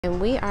And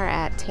we are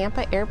at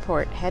Tampa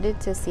Airport, headed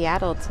to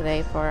Seattle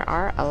today for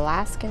our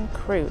Alaskan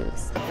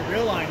cruise. The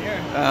real line here.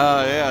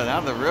 Oh yeah, now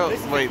the real. This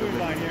is wait. the cruise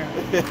line here.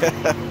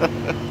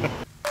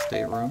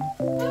 Stateroom.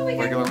 Oh, we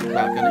Regular got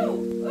balcony.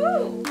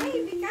 Ooh,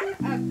 wait, we got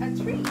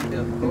a treat.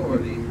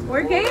 Authority.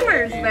 We're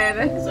gamers,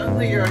 baby.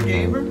 Suddenly you're a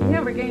gamer?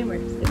 Yeah, we're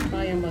gamers. It's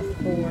probably almost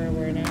 4.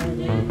 We're an hour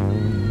late.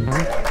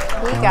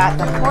 We got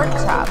the pork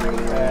chop.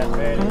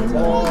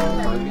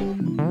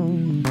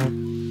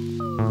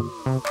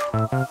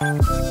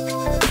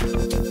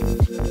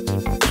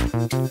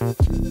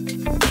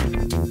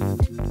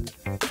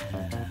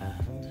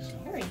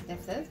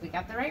 We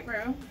got the right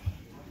room.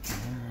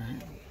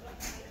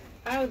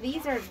 Oh,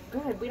 these are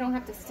good. We don't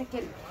have to stick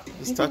it.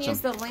 Just you touch can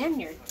use them. the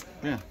lanyard.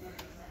 Yeah.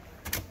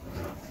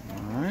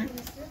 All right.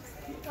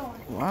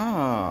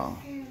 Wow.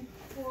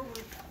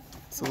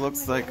 So it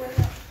looks like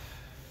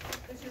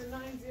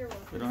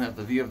we don't have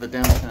the view of the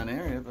downtown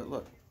area, but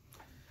look,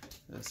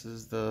 this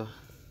is the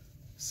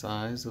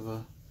size of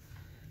a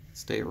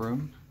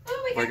stateroom.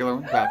 Oh, we regular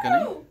got,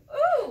 balcony. Ooh,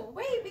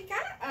 wait, we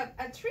got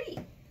a treat.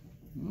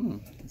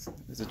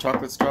 Is it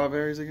chocolate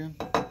strawberries again?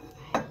 I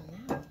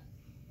don't know.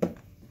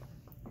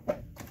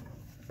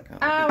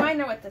 Oh, I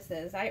know what this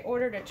is. I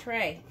ordered a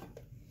tray.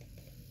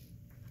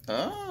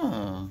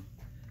 Oh,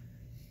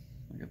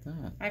 look at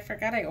that. I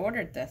forgot I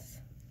ordered this.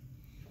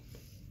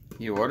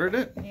 You ordered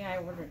it? Yeah, I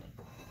ordered it.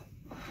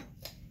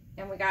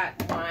 And we got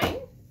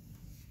wine.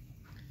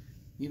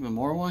 Even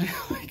more wine?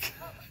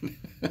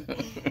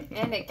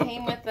 And it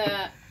came with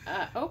a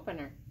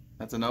opener.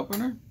 That's an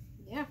opener?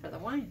 Yeah, for the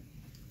wine.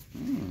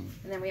 And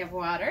then we have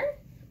water.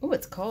 Oh,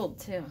 it's cold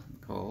too.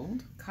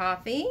 Cold.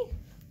 Coffee.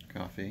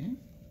 Coffee.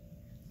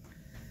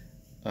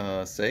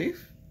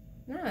 Safe?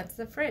 No, it's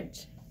the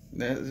fridge.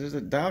 There's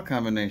a dial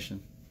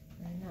combination.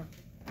 I know.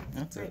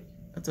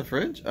 That's a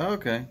fridge? Oh,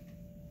 okay.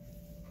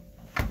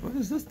 What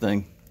is this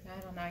thing? I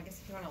don't know. I guess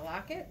if you want to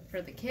lock it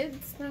for the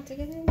kids not to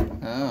get in.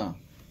 Oh.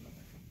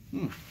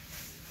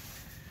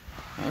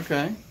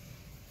 Okay.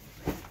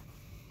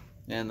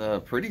 And a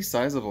pretty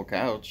sizable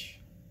couch.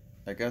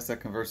 I guess that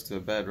converts to a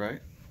bed,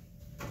 right?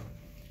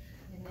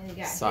 And then you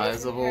got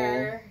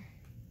sizable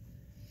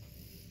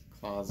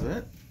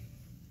closet.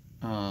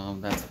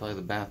 That's probably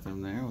the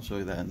bathroom there. We'll show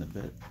you that in a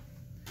bit.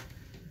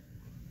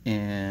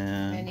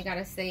 And you got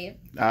a safe.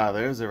 Ah,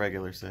 there's a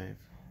regular safe.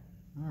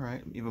 All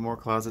right, even more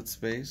closet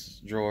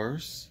space,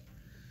 drawers,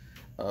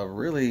 a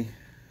really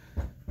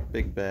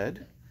big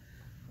bed,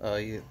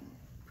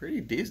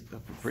 pretty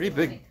decent, pretty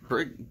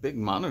big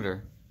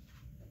monitor.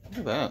 Look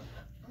at that.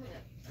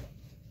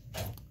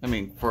 I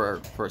mean,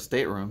 for a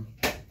stateroom,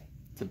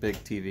 it's a big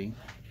TV.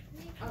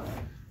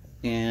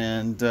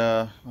 And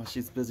while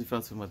she's busy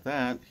fussing with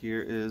that,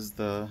 here is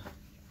they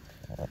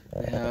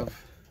have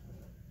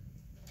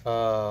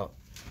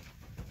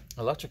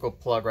electrical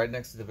plug right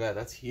next to the bed.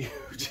 That's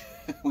huge.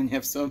 When you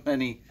have so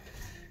many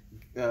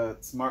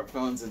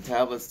smartphones and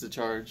tablets to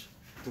charge.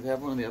 Do they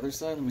have one on the other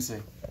side? Let me see.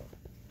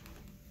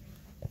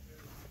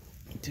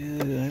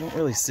 Dude, I don't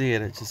really see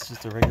it. It's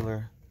just a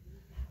regular.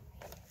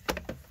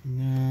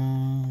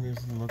 No,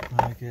 doesn't look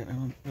like it. I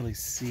don't really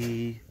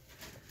see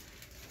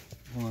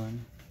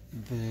one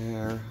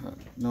there.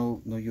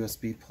 No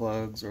USB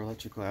plugs or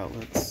electrical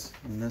outlets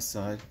on this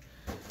side.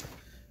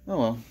 Oh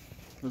well.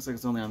 Looks like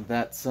it's only on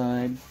that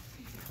side.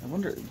 I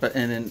wonder,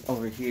 and then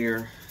over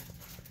here,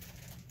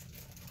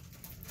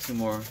 2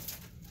 more,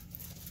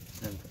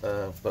 and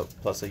but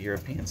plus a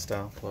European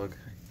style plug.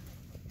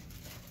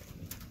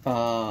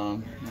 I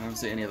don't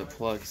see any of the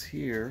plugs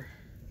here.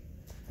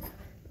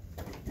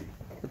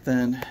 But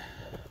then,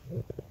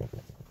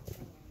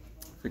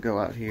 if we go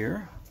out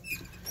here,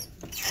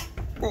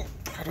 oh,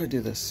 how do I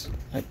do this?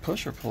 I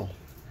push or pull?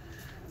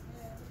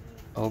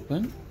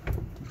 Open.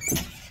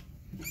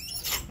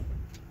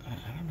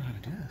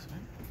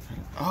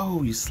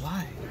 Oh, you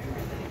slide.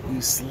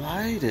 You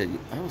slide it.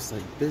 I was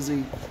like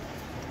busy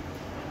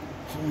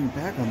pulling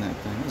back on that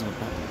thing. I was about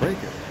to break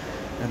it.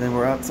 And then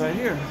we're outside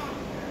here.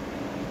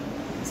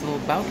 This little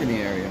balcony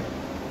area.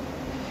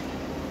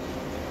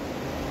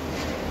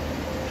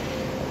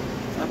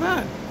 Not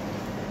bad.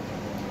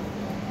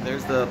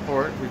 There's the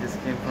port we just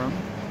came from.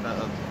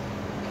 The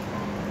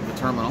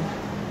terminal.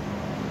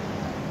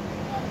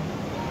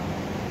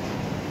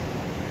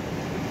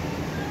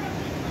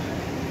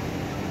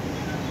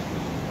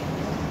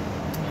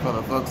 For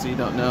the folks who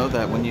don't know,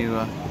 that when you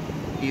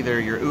either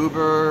your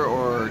Uber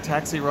or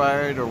taxi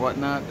ride or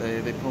whatnot,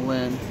 they pull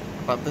in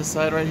about this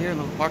side right here in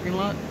the parking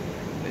lot.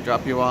 They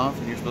drop you off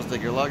and you're supposed to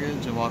take your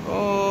luggage and walk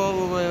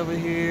all the way over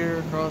here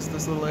across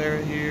this little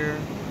area here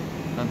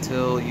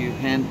until you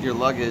hand your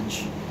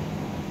luggage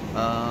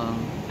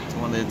to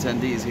one of the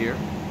attendees here,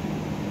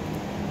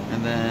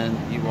 and then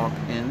you walk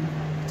in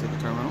to the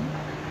terminal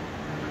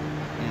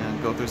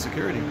and go through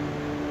security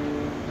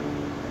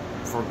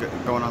before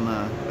going on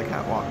the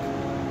catwalk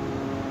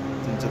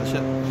into the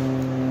ship.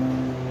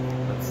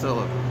 But still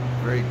a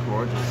very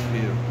gorgeous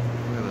view.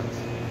 Look at this.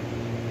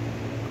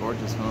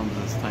 Gorgeous homes,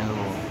 this tiny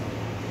little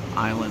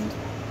island.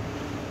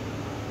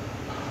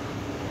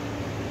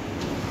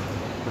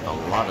 with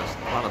a lot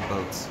of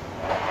boats.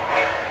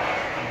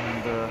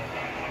 And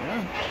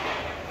yeah,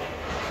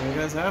 so you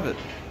guys have it.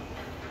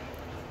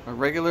 A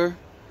regular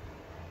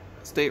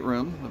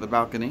stateroom with a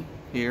balcony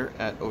here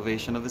at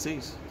Ovation of the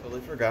Seas.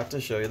 Totally forgot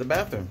to show you the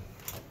bathroom.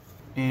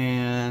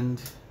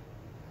 And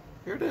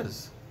here it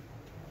is.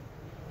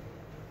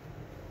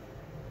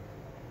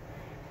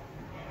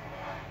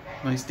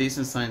 Nice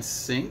decent sized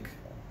sink,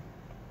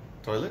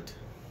 toilet,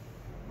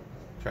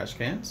 trash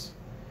cans,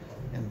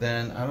 and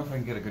then I don't know if I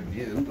can get a good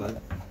view,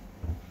 but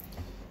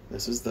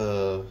this is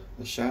the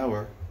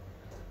shower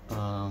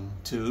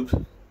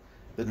tube,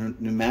 the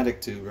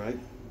pneumatic tube, right?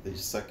 They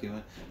just suck you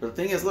in. But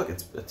the thing is, look,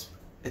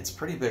 it's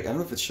pretty big. I don't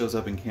know if it shows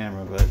up in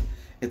camera, but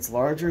it's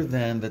larger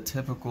than the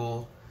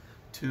typical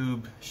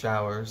tube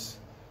showers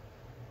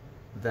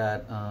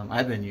that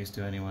I've been used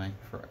to anyway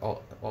for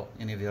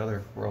any of the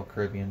other Royal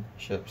Caribbean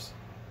ships.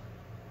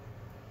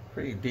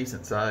 Pretty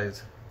decent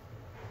size,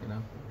 you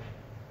know.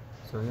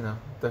 So, you know,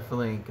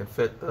 definitely can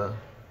fit the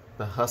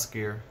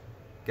huskier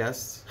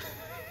guests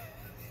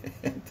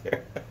in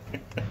there.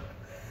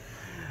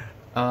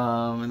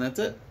 And that's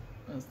it.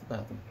 That's the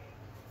bathroom.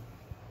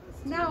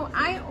 No,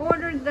 I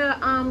ordered the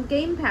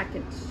game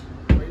package.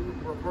 Why are you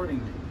recording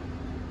me?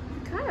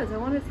 Because I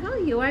want to tell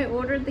you I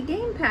ordered the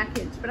game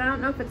package, but I don't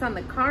know if it's on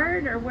the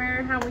card or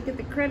how we get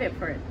the credit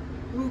for it.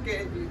 Who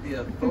gave you the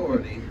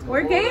authority?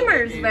 We're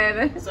gamers,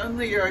 baby.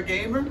 Suddenly you're a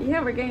gamer?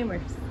 Yeah, we're gamers.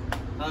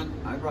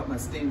 I brought my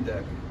Steam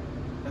Deck.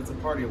 That's a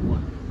party of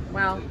one.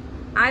 Well,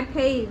 I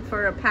paid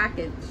for a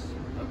package.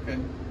 Okay.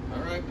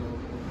 All right.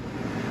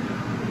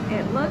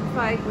 It looks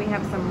like we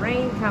have some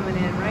rain coming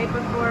in right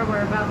before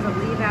we're about to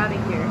leave out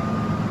of here.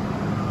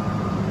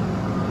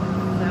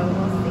 So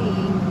we'll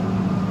see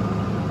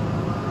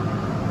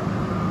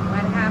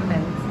what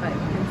happens, but you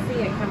can see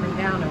it coming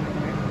down over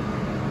there.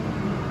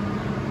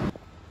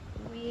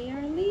 We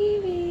are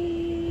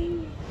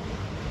leaving.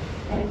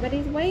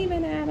 Everybody's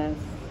waving at us.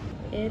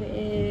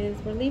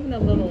 We're leaving a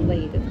little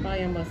late. It's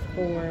probably almost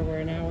 4. We're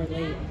an hour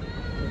late.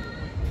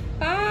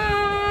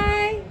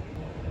 Bye!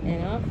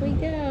 And off we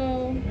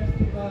go.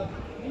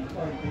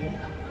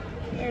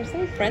 They're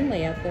so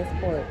friendly at this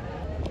port.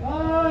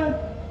 Bye!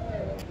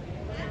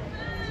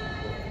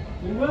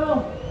 You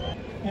will.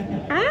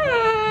 Hi!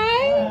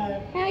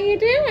 Hi. How you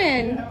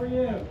doing? How are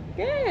you?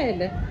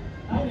 Good.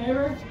 Hi,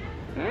 neighbor.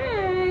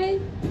 Hi.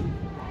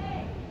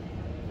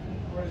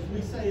 Or as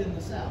we say in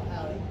the South,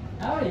 howdy.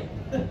 Howdy.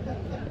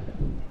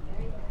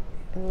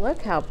 And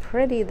look how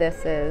pretty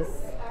this is.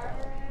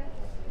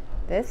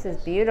 This is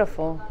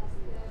beautiful.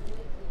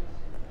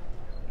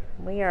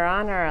 We are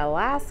on our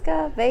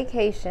Alaska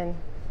vacation.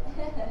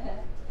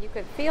 You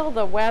could feel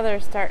the weather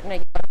starting to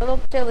get a little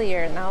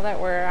chillier now that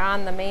we're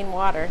on the main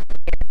water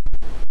here.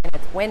 And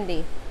it's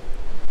windy.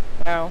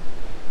 So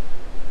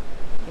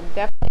you can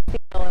definitely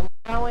feel them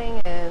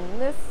going in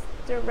this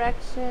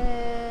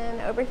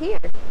direction over here.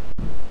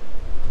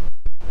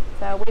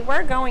 So we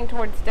were going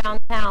towards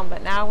downtown,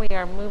 but now we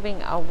are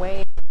moving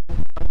away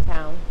from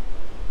downtown.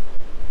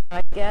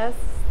 I guess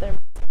there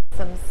must be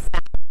some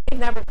sound. We've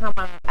never come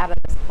out of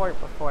this port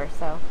before,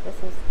 so this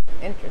is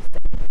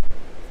interesting.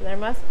 So there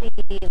must be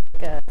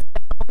like a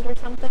sound or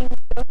something to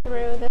go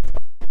through this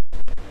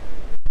way.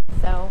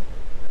 So,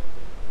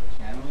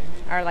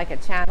 or like a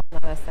channel,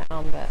 not a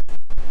sound, but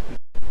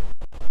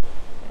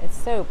it's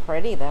so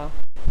pretty though.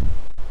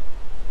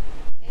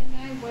 And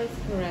I was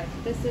correct.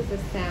 This is a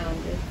sound.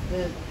 It's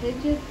the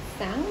Puget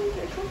Sound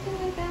or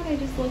something like that. I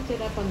just looked it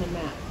up on the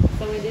map.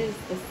 So it is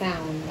the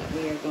sound that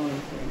we are going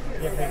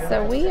through.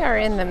 So we are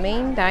in the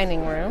main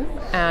dining room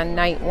on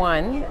night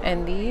 1,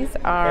 and these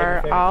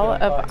are all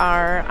of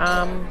our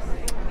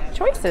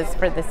choices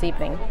for this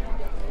evening.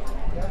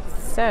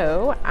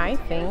 So I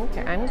think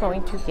I'm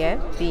going to get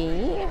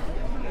the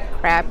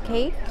crab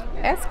cake,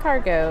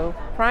 escargot,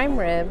 prime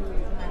rib,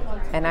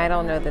 and I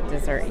don't know the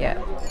dessert yet.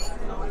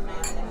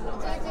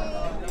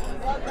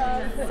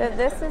 So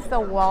this is the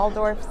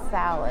Waldorf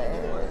salad,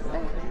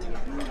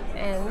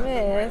 and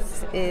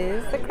this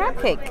is the crab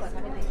cake.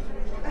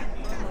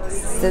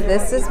 So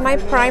this is my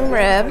prime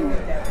rib.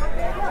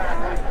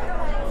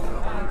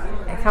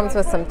 It comes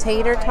with some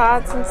tater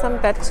tots and some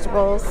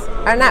vegetables.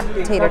 Or not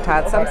tater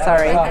tots, I'm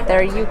sorry.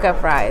 They're yuca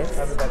fries.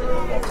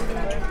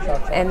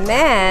 And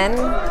then,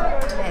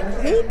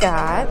 he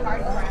got,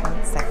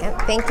 one second,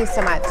 thank you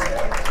so much.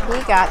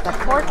 He got the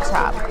pork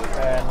chop.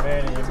 And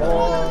many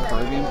more.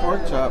 Caribbean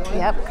pork chop.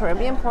 Yep,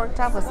 Caribbean pork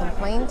chop with some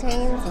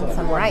plantains and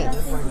some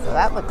rice. So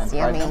that looks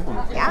yummy.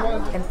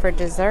 Yeah. And for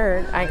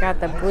dessert, I got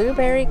the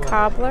blueberry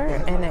cobbler,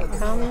 and it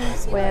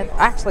comes with,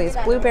 actually it's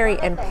blueberry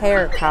and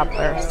pear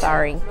cobbler,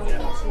 sorry.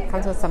 It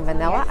comes with some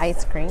vanilla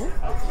ice cream.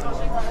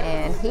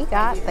 And he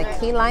got the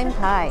key lime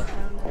pie.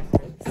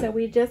 So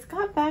we just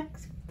got back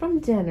from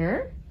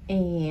dinner,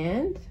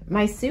 and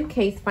my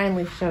suitcase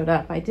finally showed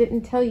up. I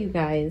didn't tell you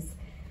guys.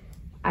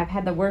 I've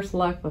had the worst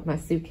luck with my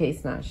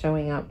suitcase not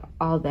showing up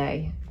all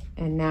day,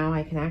 and now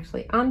I can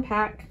actually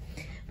unpack.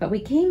 But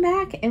we came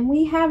back and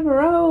we have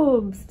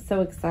robes.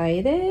 So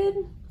excited.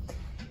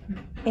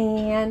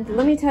 And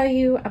let me tell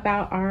you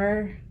about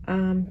our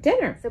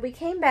dinner. So we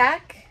came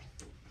back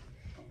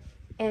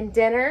and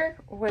dinner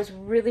was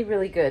really,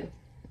 really good.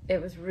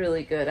 It was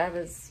really good.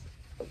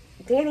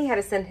 Danny had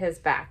to send his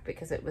back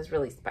because it was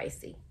really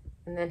spicy.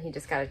 And then he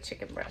just got a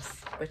chicken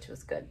breast, which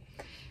was good.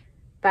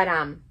 But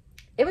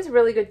it was a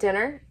really good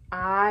dinner.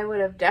 I would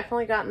have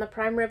definitely gotten the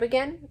prime rib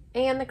again,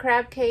 and the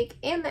crab cake,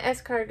 and the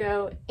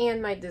escargot,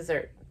 and my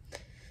dessert.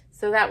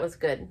 So that was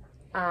good.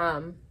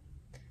 What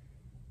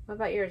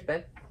about yours,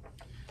 bud?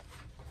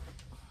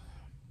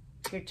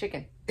 Your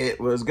chicken. It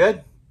was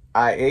good.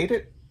 I ate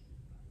it,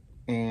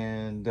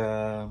 and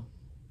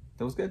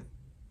it was good.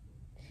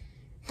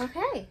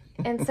 Okay,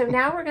 and so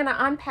now we're gonna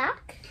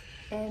unpack,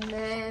 and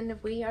then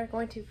we are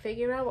going to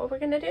figure out what we're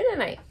gonna do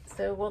tonight.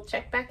 So we'll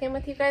check back in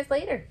with you guys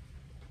later.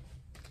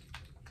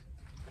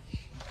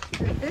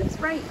 So this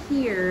right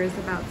here is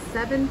about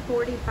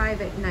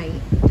 7:45 at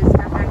night. We just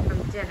got back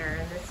from dinner,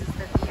 and this is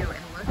the view,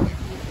 and look at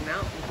these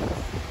mountains.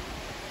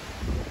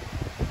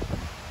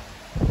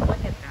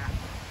 Look at that.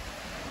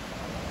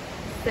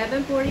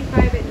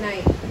 7:45 at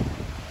night. Look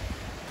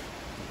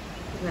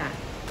at that.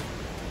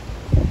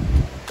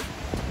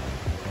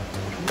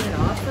 Isn't it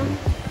awesome?